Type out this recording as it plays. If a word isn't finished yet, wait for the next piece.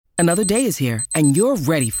Another day is here, and you're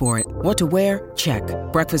ready for it. What to wear? Check.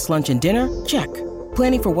 Breakfast, lunch, and dinner? Check.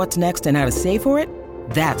 Planning for what's next and how to save for it?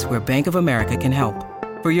 That's where Bank of America can help.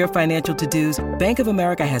 For your financial to-dos, Bank of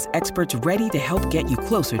America has experts ready to help get you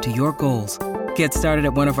closer to your goals. Get started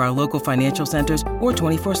at one of our local financial centers or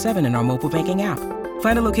 24/7 in our mobile banking app.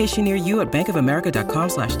 Find a location near you at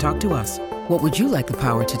bankofamerica.com/talktous. What would you like the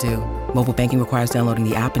power to do? Mobile banking requires downloading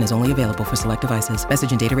the app and is only available for select devices.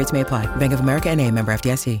 Message and data rates may apply. Bank of America N.A., member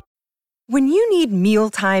FDIC. When you need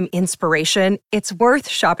mealtime inspiration, it's worth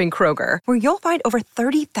shopping Kroger, where you'll find over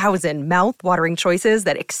 30,000 mouth-watering choices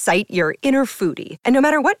that excite your inner foodie. And no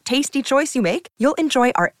matter what tasty choice you make, you'll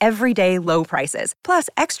enjoy our everyday low prices, plus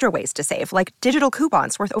extra ways to save, like digital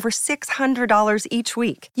coupons worth over $600 each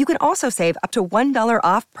week. You can also save up to $1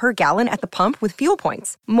 off per gallon at the pump with fuel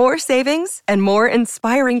points. More savings and more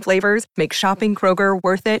inspiring flavors make shopping Kroger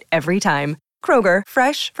worth it every time. Kroger,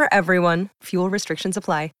 fresh for everyone. Fuel restrictions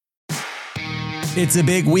apply. It's a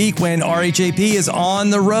big week when RHAP is on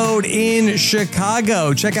the road in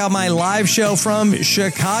Chicago. Check out my live show from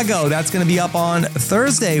Chicago. That's going to be up on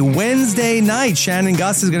Thursday. Wednesday night, Shannon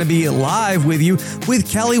Gus is going to be live with you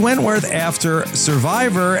with Kelly Wentworth after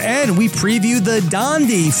Survivor. And we preview the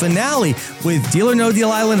Dondi finale with Deal or No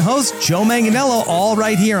Deal Island host Joe Manganiello, all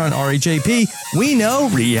right here on RHAP. We know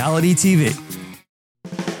reality TV.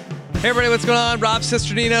 Hey everybody, what's going on? Rob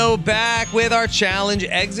Cesternino back with our Challenge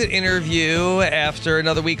exit interview after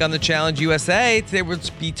another week on the Challenge USA. Today we'll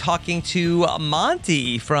be talking to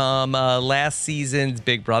Monty from last season's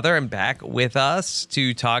Big Brother, and back with us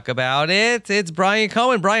to talk about it, it's Brian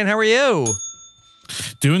Cohen. Brian, how are you?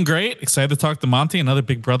 Doing great. Excited to talk to Monty, another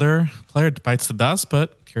Big Brother player, bites the dust,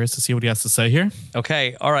 but curious to see what he has to say here.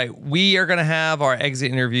 Okay. All right. We are going to have our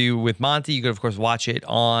exit interview with Monty. You can, of course, watch it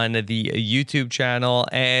on the YouTube channel.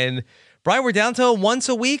 And Brian, we're down to once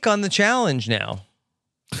a week on the Challenge now.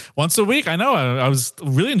 Once a week. I know. I was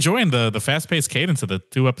really enjoying the fast-paced cadence of the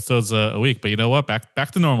 2 episodes a week, but you know what?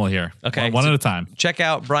 Back to normal here. Okay. One at a time. Check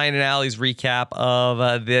out Brian and Allie's recap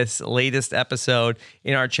of this latest episode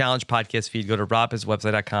in our Challenge podcast feed. Go to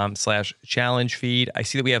robhaswebsite.com/challenge feed. I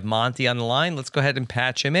see that we have Monty on the line. Let's go ahead and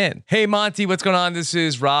patch him in. Hey, Monty, what's going on? This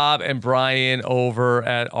is Rob and Brian over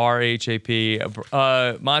at RHAP.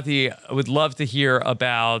 Monty, I would love to hear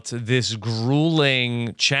about this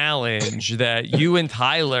grueling challenge that you and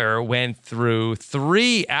Tyler went through.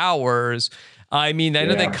 3 hours. I mean, I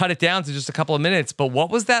know they cut it down to just a couple of minutes, but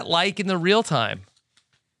what was that like in the real time?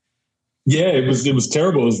 Yeah, it was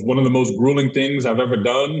terrible. It was one of the most grueling things I've ever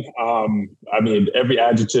done. I mean, every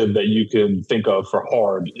adjective that you can think of for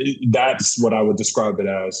hard, that's what I would describe it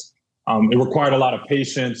as. It required a lot of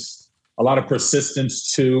patience, a lot of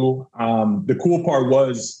persistence too. The cool part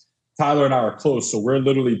was Tyler and I are close, so we're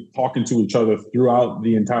literally talking to each other throughout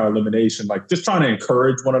the entire elimination, like just trying to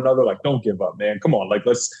encourage one another, like, don't give up, man. Come on, like,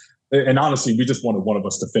 let's. And honestly, we just wanted one of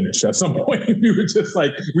us to finish at some point. We were just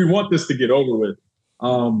like, we want this to get over with.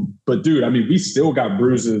 But dude, I mean, we still got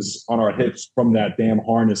bruises on our hips from that damn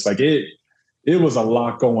harness. Like it was a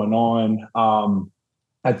lot going on.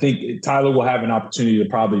 I think Tyler will have an opportunity to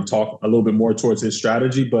probably talk a little bit more towards his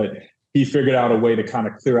strategy, but he figured out a way to kind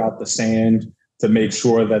of clear out the sand to make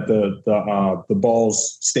sure that the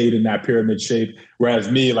balls stayed in that pyramid shape. Whereas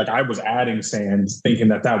me, like I was adding sand thinking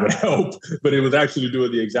that would help, but it was actually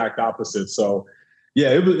doing the exact opposite. So yeah,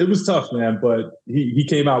 it was tough, man, but he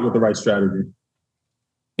came out with the right strategy.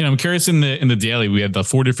 You know, I'm curious in the daily, we had the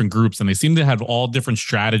 4 different groups and they seem to have all different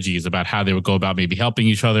strategies about how they would go about maybe helping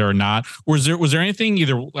each other or not. Was there anything,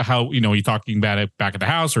 either how, you're talking about it back at the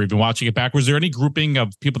house or even watching it back, was there any grouping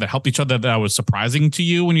of people that helped each other that was surprising to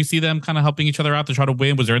you when you see them kind of helping each other out to try to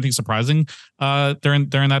win? Was there anything surprising during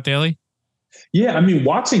that daily? Yeah, I mean,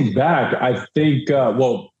 watching back, I think,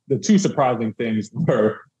 the 2 surprising things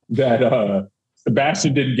were that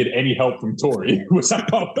Sebastian didn't get any help from Tori, which I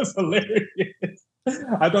thought was hilarious.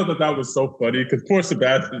 I thought that was so funny because poor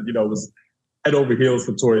Sebastian, was head over heels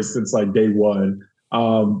for Tori since like day one.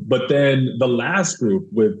 But then the last group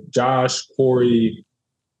with Josh, Corey,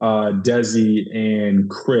 Desi, and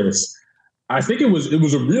Chris, I think it was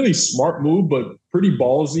a really smart move, but pretty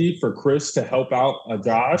ballsy for Chris to help out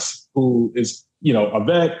Josh, who is, a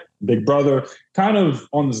vet, big brother, kind of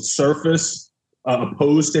on the surface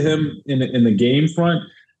opposed to him in the game front.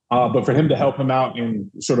 But for him to help him out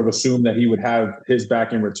and sort of assume that he would have his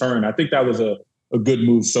back in return, I think that was a good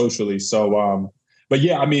move socially. So, but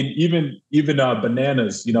yeah, I mean, even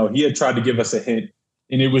Bananas, he had tried to give us a hint,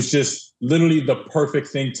 and it was just literally the perfect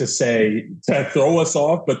thing to say to throw us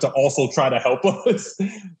off, but to also try to help us.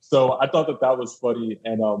 So I thought that was funny.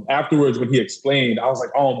 And afterwards, when he explained, I was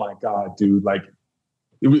like, oh my God, dude, like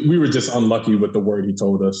we were just unlucky with the word he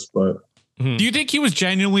told us. But do you think he was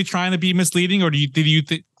genuinely trying to be misleading, or does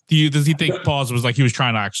he think pause was like he was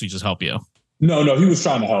trying to actually just help you? No, he was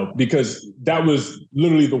trying to help because that was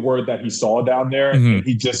literally the word that he saw down there, and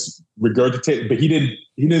he just regurgitated. But he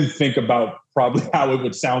didn't think about probably how it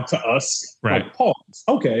would sound to us. Right. Like pause,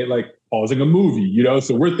 okay, like pausing a movie, you know.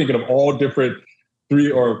 So we're thinking of all different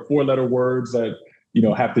 3 or 4 letter words that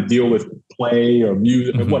have to deal with play or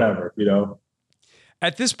music or whatever, you know.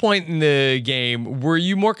 At this point in the game, were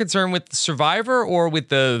you more concerned with the Survivor or with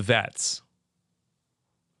the vets?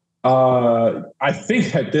 I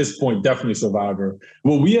think at this point, definitely Survivor.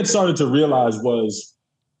 What we had started to realize was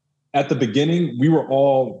at the beginning, we were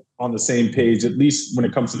all on the same page, at least when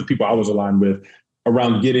it comes to the people I was aligned with,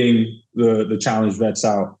 around getting the challenge vets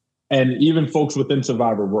out. And even folks within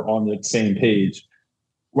Survivor were on the same page.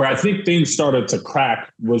 Where I think things started to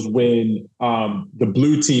crack was when the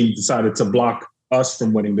blue team decided to block us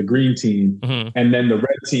from winning, the green team. And then the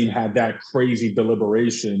red team had that crazy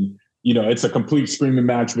deliberation. It's a complete screaming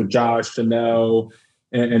match with Josh, Chanel,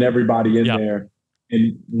 and everybody in there.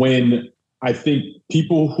 And when I think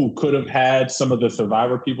people who could have had some of the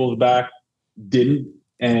Survivor people's back didn't,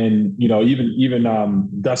 and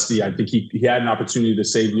even Dusty, I think he had an opportunity to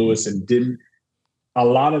save Lewis and didn't. A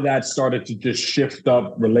lot of that started to just shift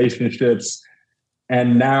up relationships.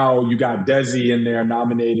 And now you got Desi in there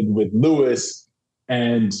nominated with Lewis.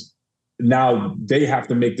 And now they have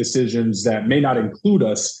to make decisions that may not include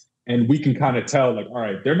us. And we can kind of tell, like, all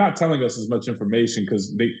right, they're not telling us as much information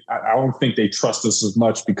because I don't think they trust us as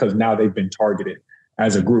much because now they've been targeted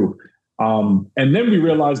as a group. And then we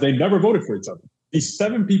realized they never voted for each other. These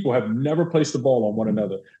 7 people have never placed the ball on one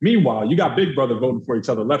another. Meanwhile, you got Big Brother voting for each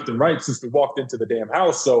other left and right since we walked into the damn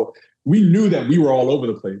house. So we knew that we were all over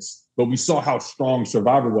the place, but we saw how strong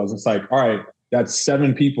Survivor was. It's like, all right, that's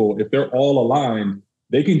 7 people. If they're all aligned,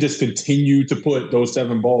 they can just continue to put those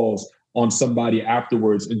 7 balls on somebody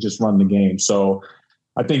afterwards and just run the game. So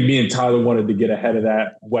I think me and Tyler wanted to get ahead of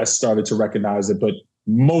that. Wes started to recognize it, but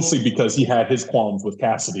mostly because he had his qualms with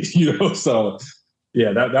Cassidy, So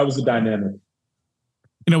yeah, that was the dynamic.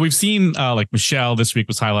 We've seen like Michelle this week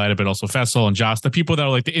was highlighted, but also Fessel and Joss, the people that are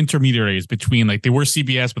like the intermediaries between, like, they were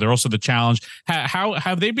CBS, but they're also the challenge. How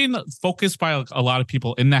have they been focused by a lot of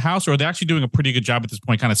people in the house, or are they actually doing a pretty good job at this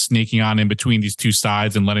point, kind of snaking on in between these two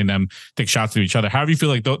sides and letting them take shots at each other? How do you feel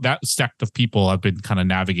like that sect of people have been kind of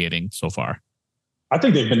navigating so far? I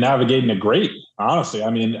think they've been navigating it great, honestly. I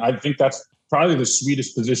mean, I think that's probably the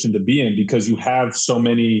sweetest position to be in because you have so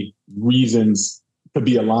many reasons to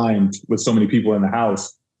be aligned with so many people in the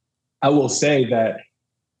house. I will say that,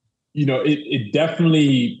 it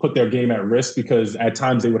definitely put their game at risk because at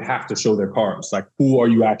times they would have to show their cards. Like, who are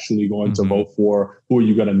you actually going to vote for? Who are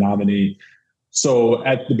you going to nominate? So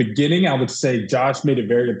at the beginning, I would say Josh made it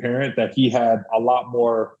very apparent that he had a lot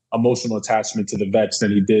more emotional attachment to the vets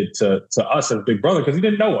than he did to us as Big Brother because he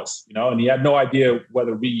didn't know us, and he had no idea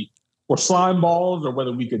whether we were slime balls or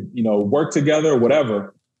whether we could, work together or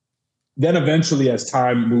whatever. Then eventually, as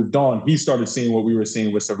time moved on, he started seeing what we were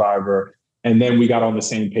seeing with Survivor. And then we got on the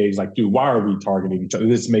same page, like, dude, why are we targeting each other?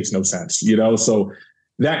 This makes no sense, So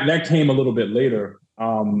that came a little bit later.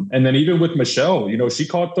 And then even with Michelle, she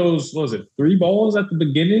caught those, 3 balls at the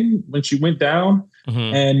beginning when she went down.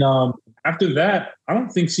 And after that, I don't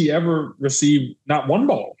think she ever received not 1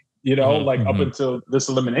 ball, up until this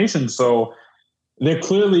elimination. So they're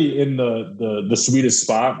clearly in the sweetest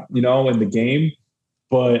spot, in the game.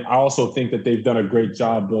 But I also think that they've done a great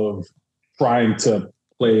job of trying to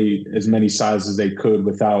play as many sides as they could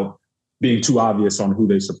without being too obvious on who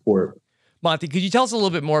they support. Monty, could you tell us a little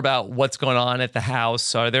bit more about what's going on at the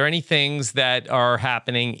house? Are there any things that are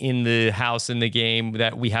happening in the house in the game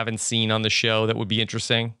that we haven't seen on the show that would be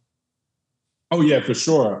interesting? Oh, yeah, for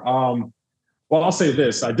sure. Well, I'll say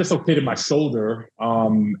this. I dislocated my shoulder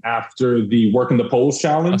after the Working the Poles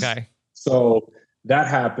challenge. Okay. So that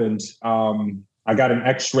happened. I got an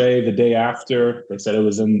X-ray the day after. They said it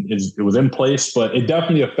was in place, but it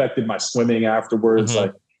definitely affected my swimming afterwards.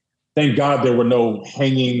 Like, thank God there were no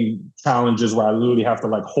hanging challenges where I literally have to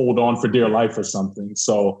like hold on for dear life or something.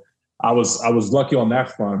 So I was lucky on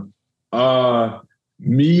that front.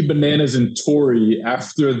 Me, Bananas, and Tori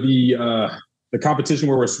after the competition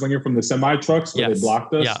where we're swinging from the semi trucks where they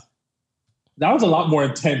blocked us. Yeah. That was a lot more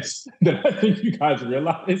intense than I think you guys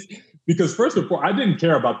realize. Because first of all, I didn't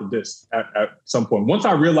care about the disc at some point. Once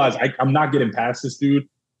I realized I'm not getting past this dude,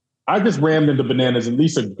 I just rammed into Bananas at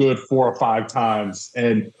least a good 4 or 5 times.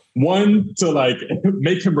 And 1, to like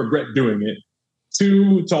make him regret doing it.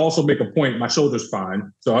 2, to also make a point. My shoulder's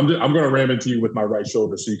fine. So I'm going to ram into you with my right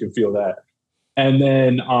shoulder so you can feel that. And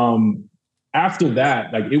then after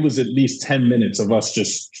that, like it was at least 10 minutes of us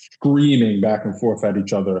just screaming back and forth at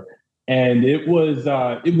each other. And it was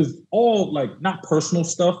all like not personal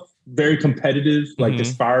stuff, very competitive, like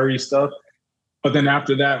this fiery stuff. But then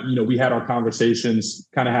after that, we had our conversations,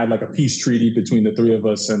 kind of had like a peace treaty between the three of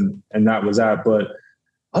us, and that was that. But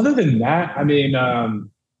other than that, I mean,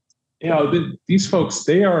 these folks,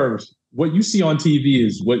 they are, what you see on TV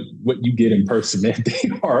is what you get in person, man.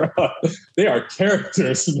 They are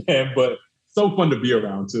characters, man, but so fun to be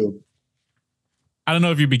around too. I don't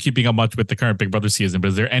know if you've been keeping up much with the current Big Brother season, but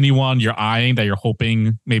is there anyone you're eyeing that you're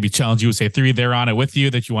hoping maybe challenge you, say 3, they're on it with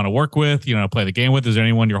you, that you want to work with, play the game with? Is there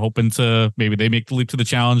anyone you're hoping to maybe they make the leap to the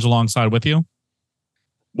challenge alongside with you?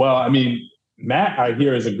 Well, I mean, Matt, I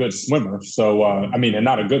hear, is a good swimmer. So, and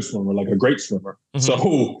not a good swimmer, like a great swimmer.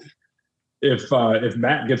 So if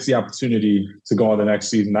Matt gets the opportunity to go on the next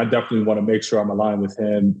season, I definitely want to make sure I'm aligned with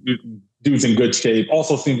him. Dude's in good shape.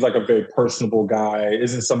 Also seems like a very personable guy.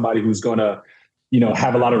 Isn't somebody who's going to,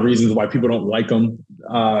 have a lot of reasons why people don't like him.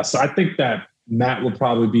 So I think that Matt will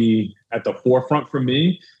probably be at the forefront for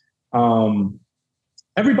me.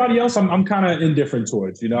 Everybody else, I'm kind of indifferent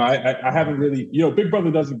towards. I haven't really, Big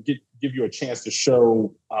Brother doesn't give you a chance to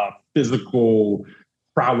show physical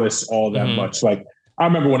prowess all that much. Like, I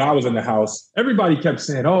remember when I was in the house, everybody kept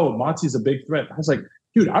saying, "Oh, Monty's a big threat." I was like,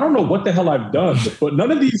 dude, I don't know what the hell I've done, but none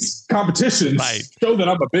of these competitions show that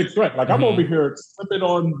I'm a big threat. Like I'm over here slipping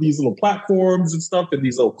on these little platforms and stuff and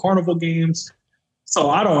these little carnival games. So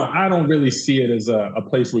I don't really see it as a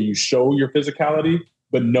place where you show your physicality,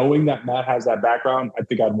 but knowing that Matt has that background, I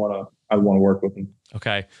think I'd want to work with him.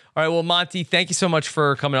 Okay. All right. Well, Monty, thank you so much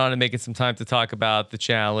for coming on and making some time to talk about the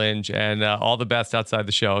challenge, and all the best outside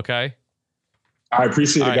the show. Okay. I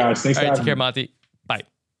appreciate it, guys. Thanks for having me. Take care, Monty. Bye.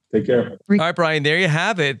 Take care. All right, Brian, there you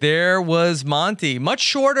have it. There was Monty. Much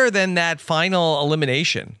shorter than that final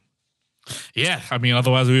elimination. Yeah, I mean,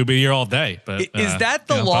 otherwise we would be here all day. But is that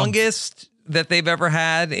the longest that they've ever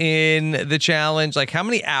had in the challenge? Like, how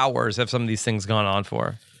many hours have some of these things gone on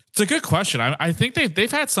for? It's a good question. I think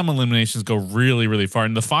they've had some eliminations go really, really far.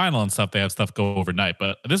 In the final and stuff, they have stuff go overnight.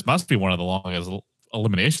 But this must be one of the longest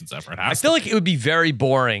eliminations ever. I feel like it would be very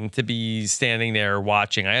boring to be standing there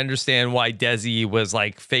watching. I understand why Desi was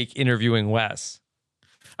like fake interviewing Wes.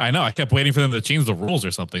 I know. I kept waiting for them to change the rules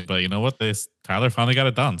or something, but you know what? Tyler finally got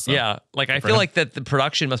it done. So. Yeah, like I feel like that the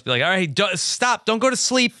production must be like, all right, stop, don't go to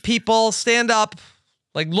sleep, people, stand up,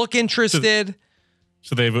 like look interested.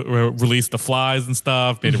 So they've released the flies and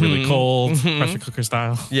stuff, made it really cold, pressure cooker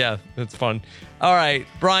style. Yeah, that's fun. All right,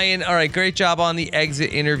 Brian. All right, great job on the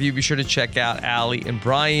exit interview. Be sure to check out Allie and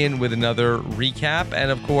Brian with another recap. And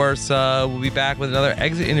of course, we'll be back with another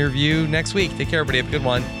exit interview next week. Take care, everybody. Have a good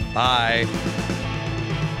one. Bye.